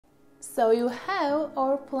So you have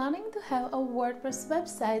or planning to have a WordPress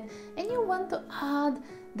website and you want to add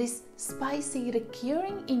this spicy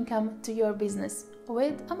recurring income to your business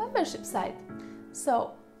with a membership site.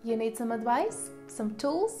 So you need some advice, some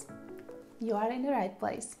tools? You are in the right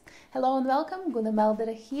place. Hello and welcome, Gunnar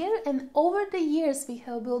Melder here, and over the years we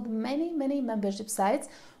have built many membership sites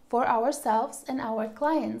for ourselves and our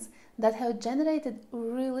clients that have generated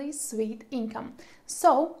really sweet income.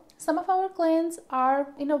 So some of our clients are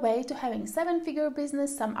in a way to having 7-figure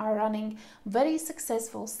business, some are running very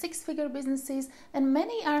successful 6-figure businesses, and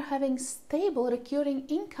many are having stable recurring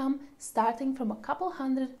income starting from a couple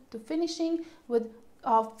hundred to finishing with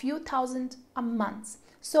a few thousand a month.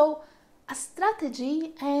 So a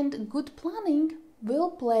strategy and good planning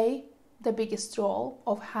will play the biggest role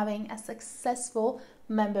of having a successful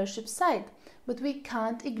membership site, but we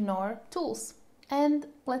can't ignore tools. And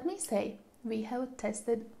let me say, we have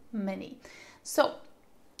tested many. So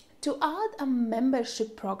to add a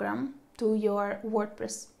membership program to your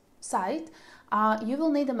WordPress site, you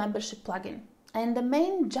will need a membership plugin. And the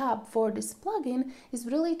main job for this plugin is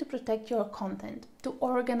really to protect your content, to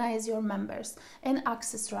organize your members and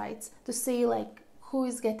access rights, to see like who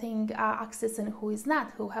is getting access and who is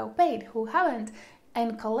not, who have paid, who haven't,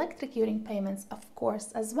 and collect recurring payments, of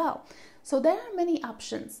course, as well. So there are many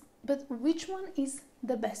options, but which one is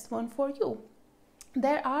the best one for you?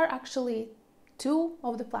 There are actually 2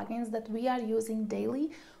 of the plugins that we are using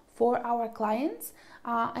daily for our clients,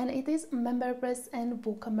 and it is Memberpress and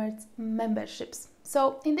Woocommerce memberships.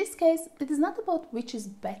 So in this case, it is not about which is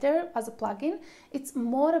better as a plugin, it's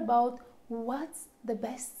more about what's the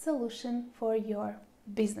best solution for your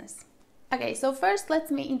business. Okay, so first let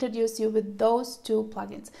me introduce you with those 2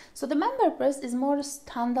 plugins. So the Memberpress is more a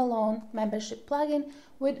standalone membership plugin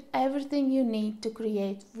with everything you need to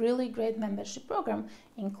create really great membership program,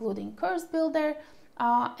 including course builder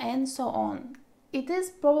and so on. It is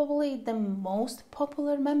probably the most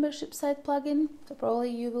popular membership site plugin, so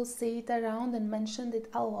probably you will see it around and mentioned it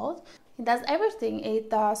a lot. It does everything.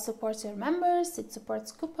 It supports your members, it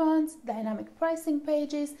supports coupons, dynamic pricing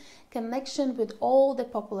pages, connection with all the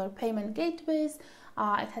popular payment gateways,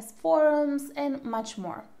 it has forums and much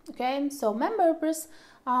more. Okay, so Memberpress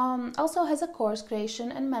also has a course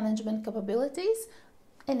creation and management capabilities,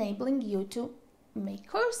 enabling you to make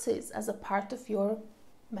courses as a part of your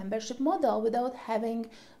membership model without having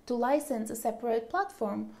to license a separate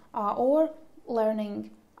platform or learning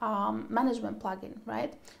management plugin,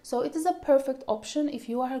 right? So it is a perfect option if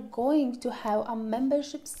you are going to have a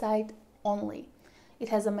membership site only. It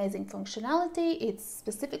has amazing functionality, it's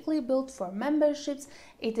specifically built for memberships,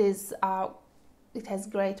 it has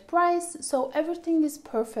great price, so everything is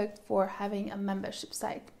perfect for having a membership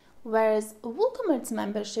site. Whereas Woocommerce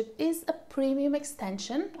membership is a premium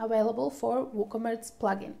extension available for Woocommerce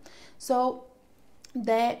plugin. So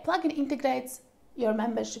the plugin integrates your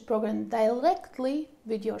membership program directly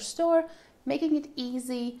with your store, making it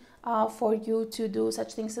easy for you to do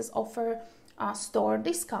such things as offer store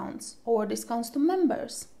discounts or discounts to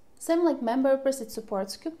members. Same like Memberpress, it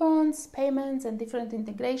supports coupons, payments, and different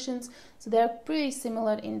integrations, so they're pretty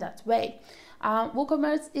similar in that way.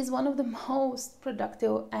 Woocommerce is one of the most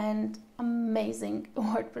productive and amazing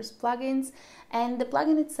WordPress plugins, and the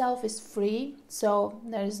plugin itself is free, so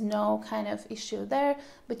there is no kind of issue there,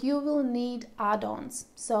 but you will need add-ons.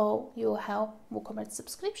 So you'll have Woocommerce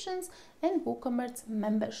subscriptions and Woocommerce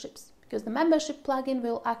memberships, because the membership plugin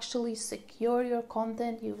will actually secure your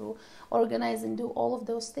content, you will organize and do all of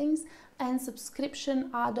those things, and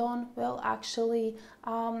subscription add-on will actually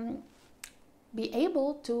be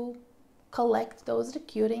able to collect those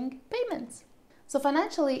recurring payments. So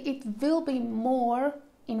financially it will be more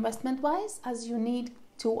investment-wise, as you need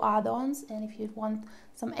 2 add-ons, and if you want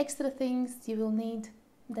some extra things you will need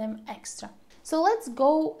them extra. So let's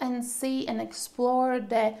go and see and explore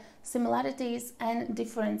the similarities and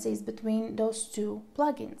differences between those 2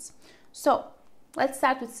 plugins. So let's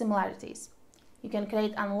start with similarities. You can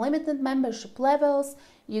create unlimited membership levels,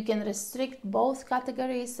 you can restrict both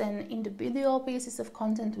categories and individual pieces of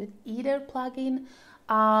content with either plugin.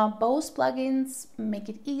 Both plugins make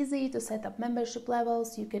it easy to set up membership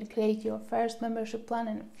levels. You can create your first membership plan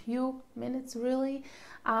in a few minutes, really.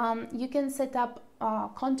 You can set up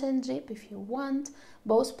content drip if you want.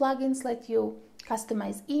 Both plugins let you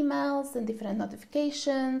customize emails and different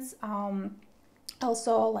notifications,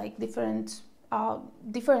 also like different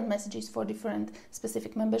messages for different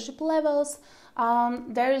specific membership levels.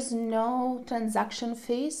 There is no transaction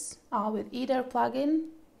fees with either plugin.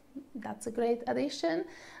 That's a great addition.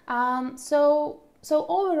 So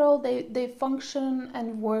overall they function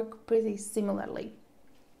and work pretty similarly.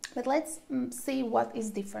 But let's see what is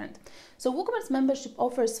different. So Woocommerce membership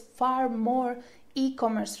offers far more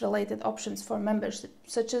e-commerce related options for membership,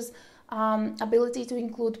 such as ability to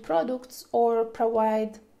include products or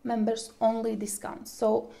provide members only discounts.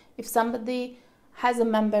 So if somebody has a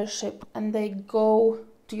membership and they go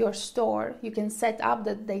to your store, you can set up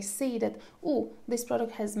that they see that, oh, this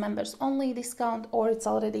product has members only discount, or it's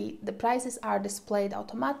already, the prices are displayed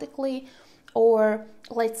automatically. Or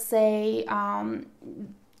let's say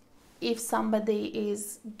if somebody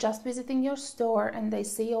is just visiting your store and they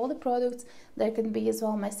see all the products, there can be as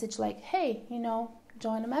well a message like, hey, you know,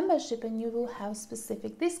 join a membership and you will have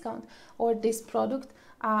specific discount, or this product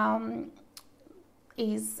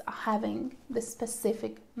is having the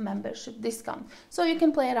specific membership discount. So you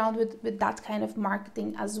can play around with that kind of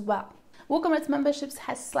marketing as well. Woocommerce memberships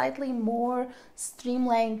has slightly more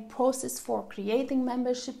streamlined process for creating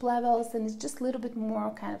membership levels, and it's just a little bit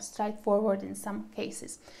more kind of straightforward in some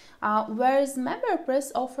cases. Whereas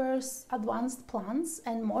Memberpress offers advanced plans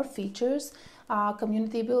and more features,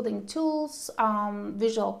 community building tools,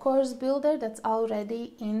 visual course builder that's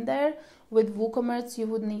already in there. With Woocommerce, you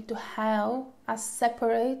would need to have a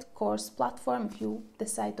separate course platform if you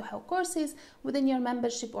decide to have courses within your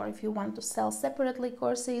membership, or if you want to sell separately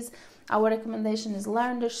courses. Our recommendation is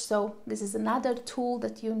LearnDash, so this is another tool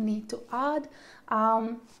that you need to add,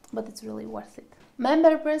 but it's really worth it.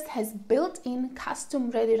 Memberpress has built-in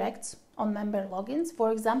custom redirects on member logins.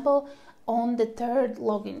 For example, on the third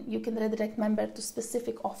login, you can redirect member to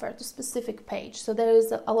specific offer, to specific page. So there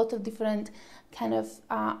is a lot of different kind of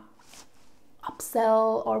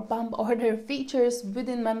upsell or bump order features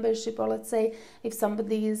within membership. Or let's say if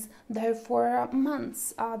somebody is there for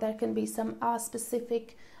months, there can be some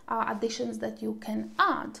specific additions that you can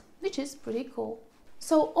add, which is pretty cool.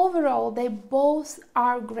 So overall, they both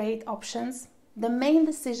are great options. The main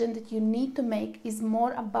decision that you need to make is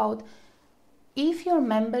more about if your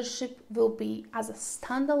membership will be as a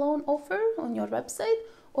standalone offer on your website,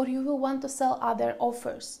 or you will want to sell other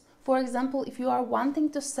offers. For example, if you are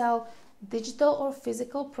wanting to sell digital or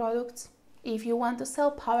physical products, if you want to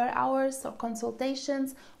sell power hours or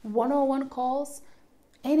consultations, one-on-one calls,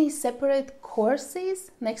 any separate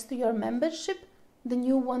courses next to your membership, then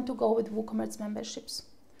you want to go with Woocommerce memberships.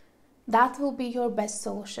 That will be your best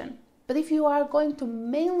solution. But if you are going to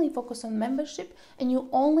mainly focus on membership and you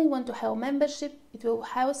only want to have membership, it will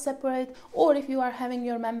have separate, or if you are having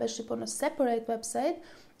your membership on a separate website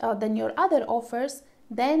than your other offers,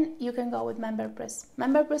 then you can go with Memberpress.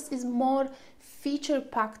 Memberpress is more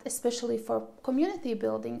feature-packed, especially for community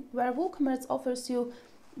building, where Woocommerce offers you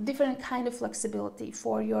different kind of flexibility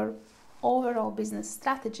for your overall business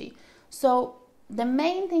strategy. So the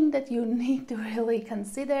main thing that you need to really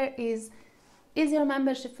consider is your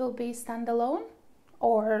membership will be standalone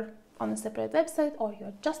or on a separate website, or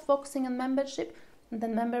you're just focusing on membership. And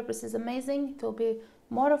then Memberpress is amazing. It will be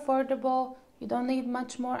more affordable. You don't need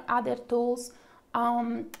much more other tools.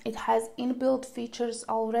 It has inbuilt features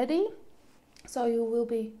already, so you will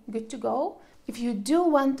be good to go. If you do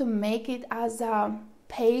want to make it as a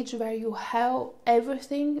page where you have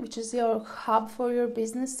everything, which is your hub for your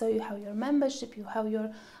business, so you have your membership, you have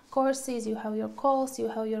your courses, you have your calls, you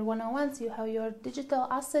have your one-on-ones, you have your digital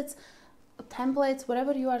assets, templates,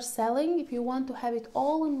 whatever you are selling, if you want to have it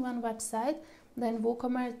all on one website, then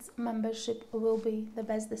Woocommerce membership will be the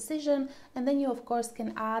best decision. And then you of course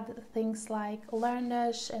can add things like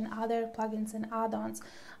LearnDash and other plugins and add-ons.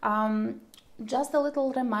 Just a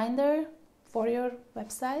little reminder for your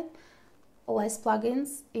website: less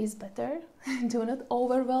plugins is better. Do not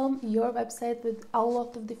overwhelm your website with a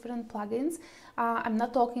lot of different plugins. I'm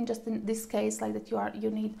not talking just in this case like that you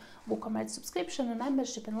need Woocommerce subscription and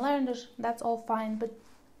membership and LearnDash. That's all fine, but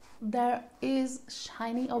there is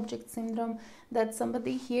shiny object syndrome, that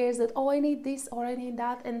somebody hears that, oh, I need this or I need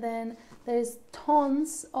that, and then there's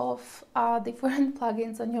tons of different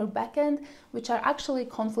plugins on your backend which are actually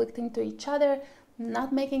conflicting to each other,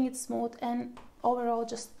 not making it smooth, and overall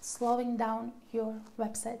just slowing down your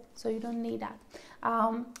website. So you don't need that.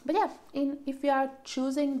 But yeah, if you are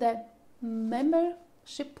choosing the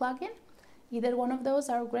membership plugin, either one of those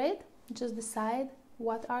are great. Just decide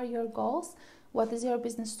what are your goals, what is your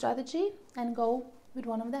business strategy, and go with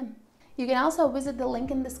one of them. You can also visit the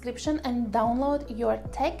link in the description and download your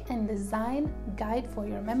tech and design guide for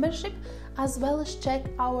your membership, as well as check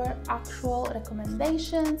our actual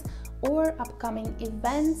recommendations or upcoming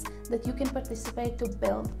events that you can participate to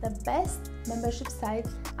build the best membership site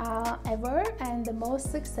ever and the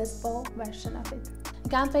most successful version of it.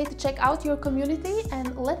 Can't wait to check out your community,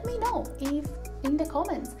 and let me know if in the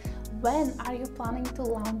comments, when are you planning to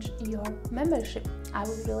launch your membership? I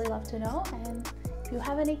would really love to know, and If you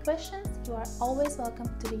have any questions, you are always welcome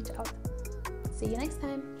to reach out. See you next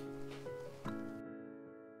time!